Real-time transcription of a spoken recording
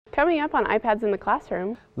Coming up on iPads in the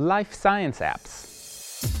classroom. Life science apps.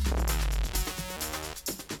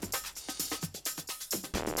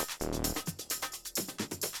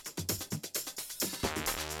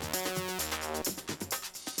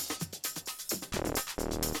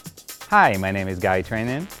 Hi, my name is Guy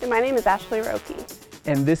Trainin. And my name is Ashley Roki.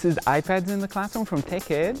 And this is iPads in the Classroom from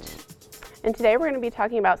TechEdge. And today we're going to be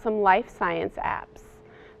talking about some life science apps.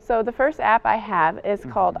 So the first app I have is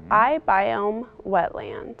called iBiome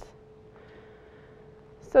Wetland.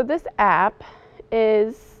 So this app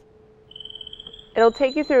it'll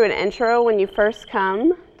take you through an intro when you first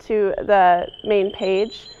come to the main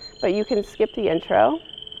page, but you can skip the intro.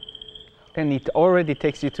 And it already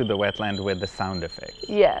takes you to the wetland with the sound effects.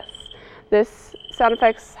 Yes. This sound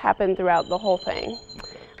effects happen throughout the whole thing,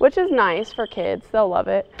 which is nice for kids. They'll love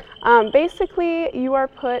it. Basically, you are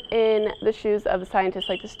put in the shoes of the scientist,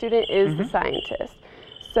 like the student is the scientist.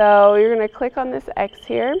 So you're going to click on this X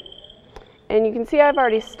here, and you can see I've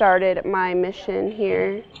already started my mission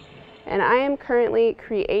here, and I am currently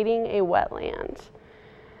creating a wetland.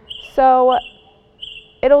 So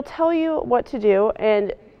it'll tell you what to do,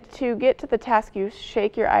 and to get to the task, you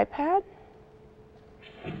shake your iPad,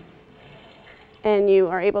 and you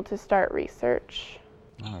are able to start research.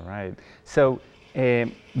 All right. So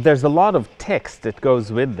there's a lot of text that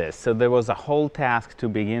goes with this. So there was a whole task to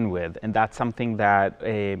begin with, and that's something that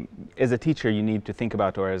as a teacher you need to think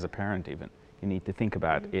about, or as a parent even, you need to think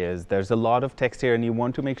about is there's a lot of text here, and you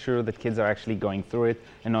want to make sure that kids are actually going through it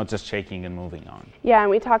and not just shaking and moving on. Yeah, and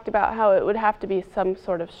we talked about how it would have to be some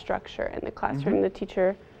sort of structure in the classroom. The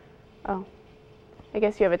teacher, I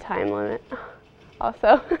guess you have a time limit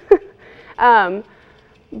also.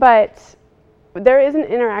 But there is an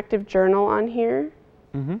interactive journal on here.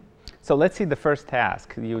 So let's see the first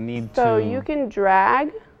task. You need So you can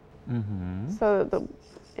drag, so the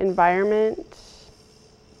environment,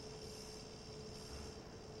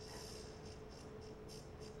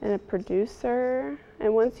 and a producer,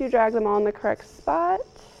 and once you drag them all in the correct spot,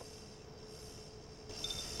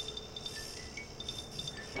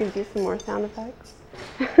 gives you some more sound effects.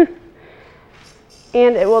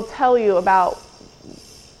 And it will tell you about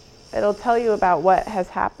what has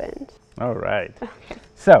happened. All right.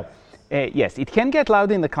 So, yes, it can get loud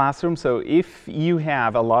in the classroom. So if you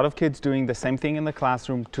have a lot of kids doing the same thing in the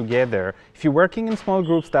classroom together, if you're working in small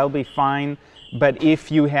groups, that'll be fine. But if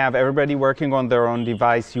you have everybody working on their own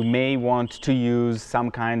device, you may want to use some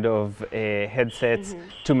kind of headsets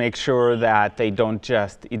to make sure that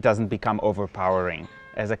it doesn't become overpowering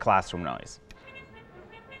as a classroom noise.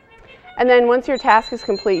 And then once your task is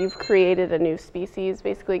complete, you've created a new species.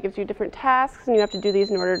 Basically, it gives you different tasks, and you have to do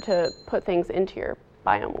these in order to put things into your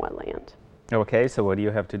biome wetland. Okay, so what do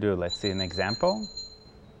you have to do? Let's see an example.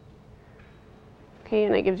 Okay,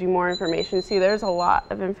 and it gives you more information. See, there's a lot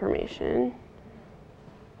of information,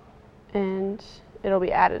 and it'll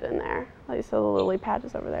be added in there. Like, so the lily pad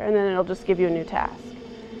is over there, and then it'll just give you a new task.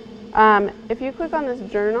 If you click on this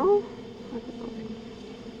journal,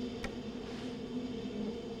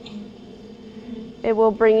 it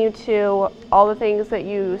will bring you to all the things that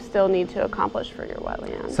you still need to accomplish for your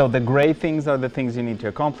wetland. So the gray things are the things you need to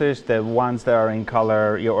accomplish. The ones that are in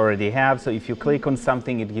color you already have. So if you click on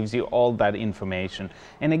something, it gives you all that information.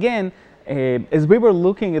 And again, as we were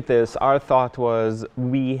looking at this, our thought was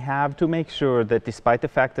we have to make sure that despite the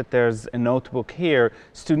fact that there's a notebook here,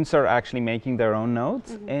 students are actually making their own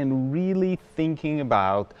notes and really thinking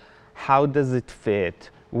about how does it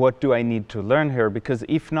fit. What do I need to learn here? Because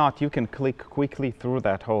if not, you can click quickly through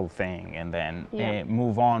that whole thing and then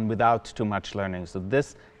move on without too much learning. So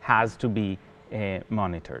this has to be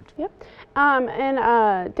monitored. Yep.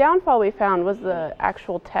 And downfall we found was the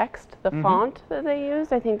actual text, the font that they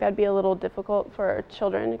used. I think that'd be a little difficult for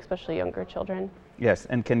children, especially younger children. Yes,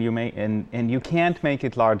 and can you make and you can't make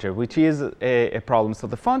it larger, which is a problem. So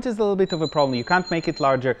the font is a little bit of a problem. You can't make it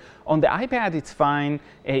larger. On the iPad, it's fine.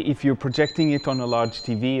 If you're projecting it on a large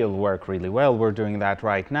TV, it'll work really well. We're doing that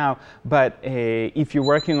right now. But if you're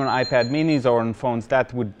working on iPad minis or on phones,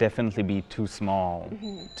 that would definitely be too small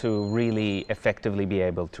to really effectively be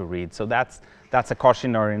able to read. So that's a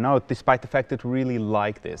cautionary note, despite the fact that we really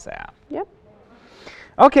like this app. Yep.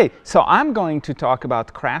 Okay, so I'm going to talk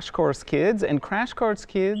about Crash Course Kids, and Crash Course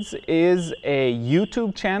Kids is a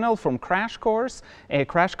YouTube channel from Crash Course.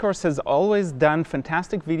 Crash Course has always done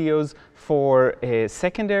fantastic videos for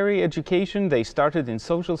secondary education. They started in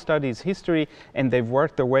social studies, history, and they've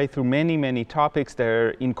worked their way through many, many topics.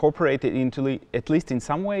 They're incorporated into, at least in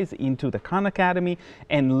some ways, into the Khan Academy.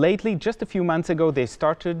 And lately, just a few months ago, they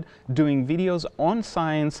started doing videos on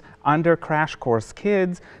science under Crash Course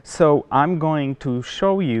Kids. So I'm going to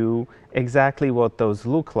show you exactly what those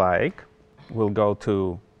look like. We'll go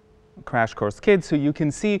to Crash Course Kids, so you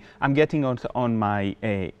can see I'm getting on my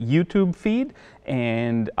YouTube feed,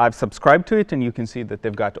 and I've subscribed to it, and you can see that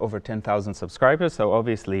they've got over 10,000 subscribers, so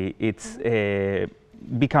obviously it's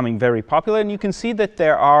becoming very popular. And you can see that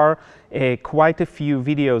there are quite a few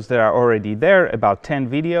videos that are already there, about 10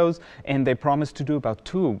 videos, and they promise to do about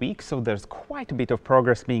 2 a week, so there's quite a bit of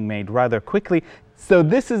progress being made rather quickly. So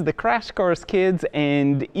this is the Crash Course Kids,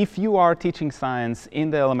 and if you are teaching science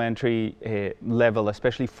in the elementary level,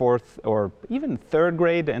 especially 4th or even 3rd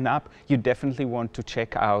grade and up, you definitely want to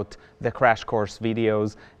check out the Crash Course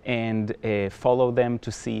videos and follow them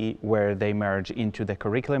to see where they merge into the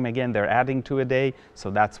curriculum. Again, they're adding 2 a day,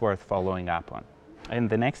 so that's worth following up on. And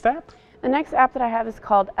the next app? The next app that I have is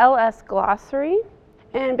called LS Glossary,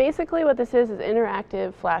 and basically what this is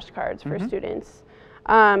interactive flashcards for students.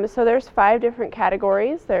 So there's 5 different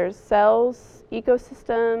categories. There's cells,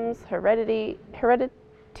 ecosystems, heredity,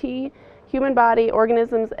 human body,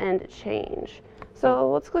 organisms, and change.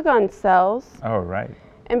 So let's click on cells. Oh, right.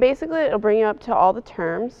 And basically it'll bring you up to all the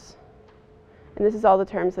terms. And this is all the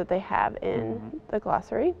terms that they have in the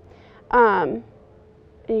glossary. And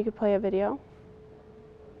you could play a video.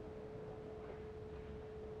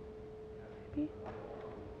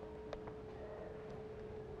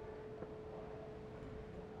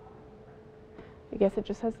 I guess it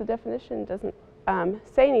just has the definition, doesn't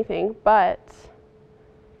say anything, but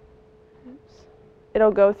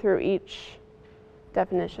it'll go through each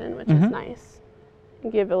definition, which is nice,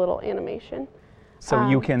 and give a little animation. So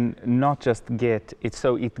you can not just get it,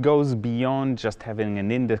 so it goes beyond just having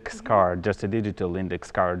an index card, just a digital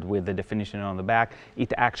index card with the definition on the back.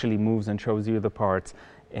 It actually moves and shows you the parts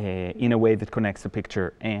in a way that connects the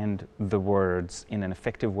picture and the words in an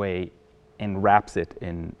effective way, and wraps it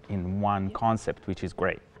in one concept, which is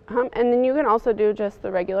great. And then you can also do just the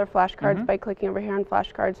regular flashcards by clicking over here on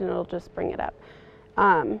flashcards, and it'll just bring it up.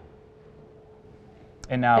 And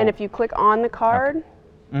if you click on the card,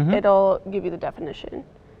 it'll give you the definition.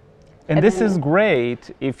 And this is great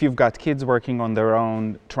if you've got kids working on their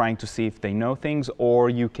own, trying to see if they know things, or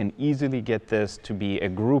you can easily get this to be a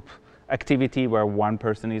group activity where one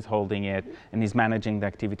person is holding it and is managing the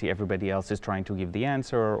activity, everybody else is trying to give the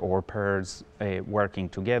answer, or pairs working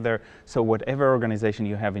together. So whatever organization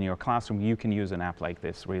you have in your classroom, you can use an app like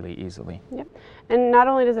this really easily. Yep. And not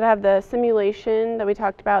only does it have the simulation that we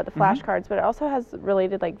talked about, the flashcards, but it also has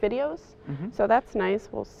related like videos. So that's nice.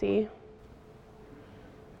 We'll see.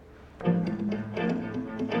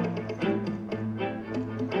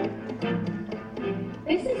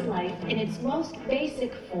 This is life in its most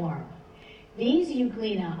basic form. These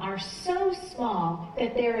euglena are so small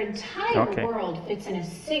that their entire world fits in a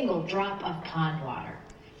single drop of pond water.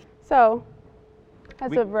 So,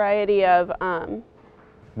 has a variety of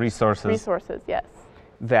resources, yes.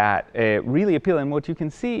 That really appeal, and what you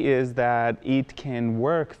can see is that it can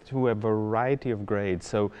work through a variety of grades.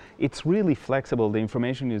 So it's really flexible. The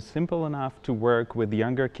information is simple enough to work with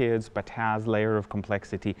younger kids, but has layer of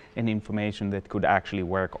complexity and information that could actually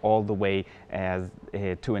work all the way as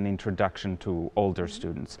to an introduction to older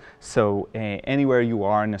students. So anywhere you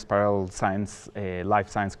are in a spiral science, life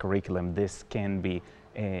science curriculum, this can be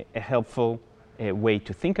a helpful way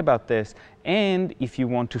to think about this. And if you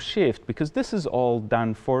want to shift, because this is all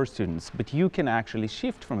done for students, but you can actually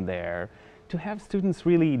shift from there to have students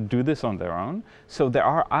really do this on their own. So there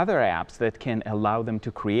are other apps that can allow them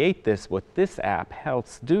to create this. What this app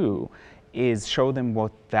helps do is show them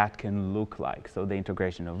what that can look like. So the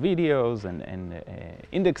integration of videos and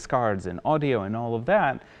index cards and audio and all of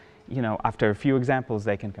that, you know, after a few examples,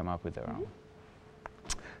 they can come up with their own.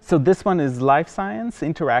 So this one is Life Science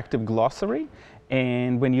Interactive Glossary.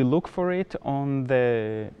 And when you look for it on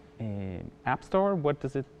the App Store, what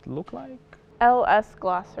does it look like? LS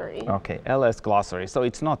Glossary. Okay, LS Glossary. So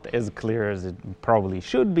it's not as clear as it probably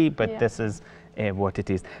should be, but this is what it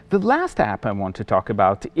is. The last app I want to talk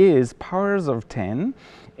about is Powers of 10.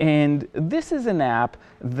 And this is an app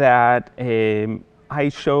that I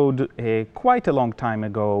showed quite a long time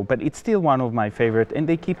ago, but it's still one of my favorite, and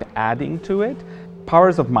they keep adding to it.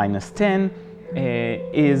 Powers of -10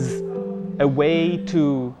 is a way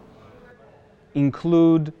to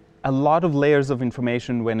include a lot of layers of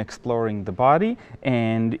information when exploring the body,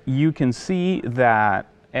 and you can see that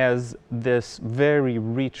as this very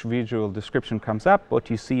rich visual description comes up, what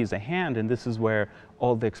you see is a hand, and this is where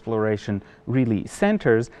all the exploration really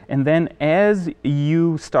centers. And then as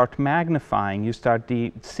you start magnifying, you start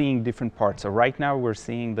seeing different parts. So right now we're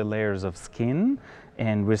seeing the layers of skin,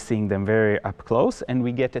 and we're seeing them very up close, and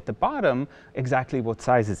we get at the bottom exactly what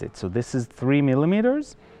size is it. So this is 3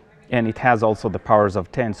 millimeters, and it has also the powers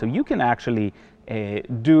of 10. So you can actually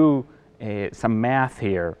do some math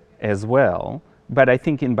here as well, but I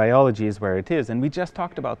think in biology is where it is. And we just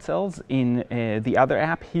talked about cells. In the other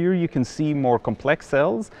app here, you can see more complex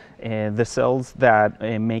cells, the cells that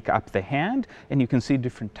make up the hand, and you can see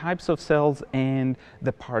different types of cells and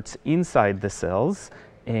the parts inside the cells.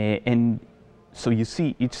 And so you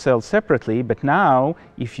see each cell separately, but now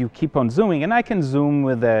if you keep on zooming, and I can zoom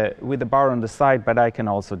with the bar on the side, but I can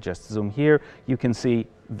also just zoom here, you can see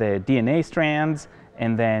the DNA strands,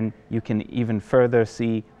 and then you can even further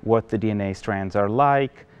see what the DNA strands are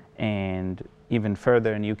like, and even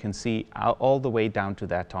further, and you can see all the way down to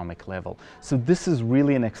the atomic level. So this is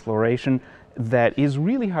really an exploration that is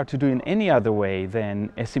really hard to do in any other way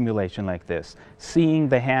than a simulation like this. Seeing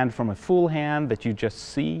the hand from a full hand that you just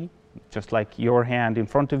see, just like your hand in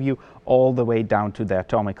front of you, all the way down to the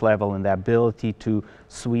atomic level, and the ability to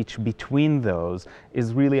switch between those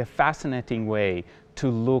is really a fascinating way to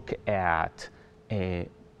look at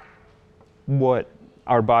what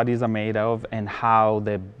our bodies are made of and how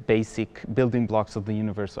the basic building blocks of the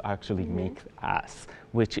universe actually make us,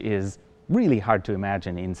 which is really hard to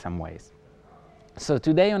imagine in some ways. So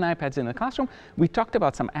today on iPads in the Classroom, we talked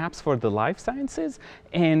about some apps for the life sciences,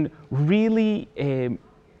 and really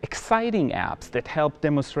exciting apps that help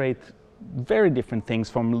demonstrate very different things,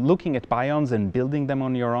 from looking at biomes and building them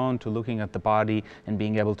on your own to looking at the body and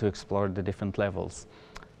being able to explore the different levels.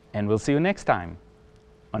 And we'll see you next time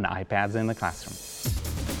on iPads in the Classroom.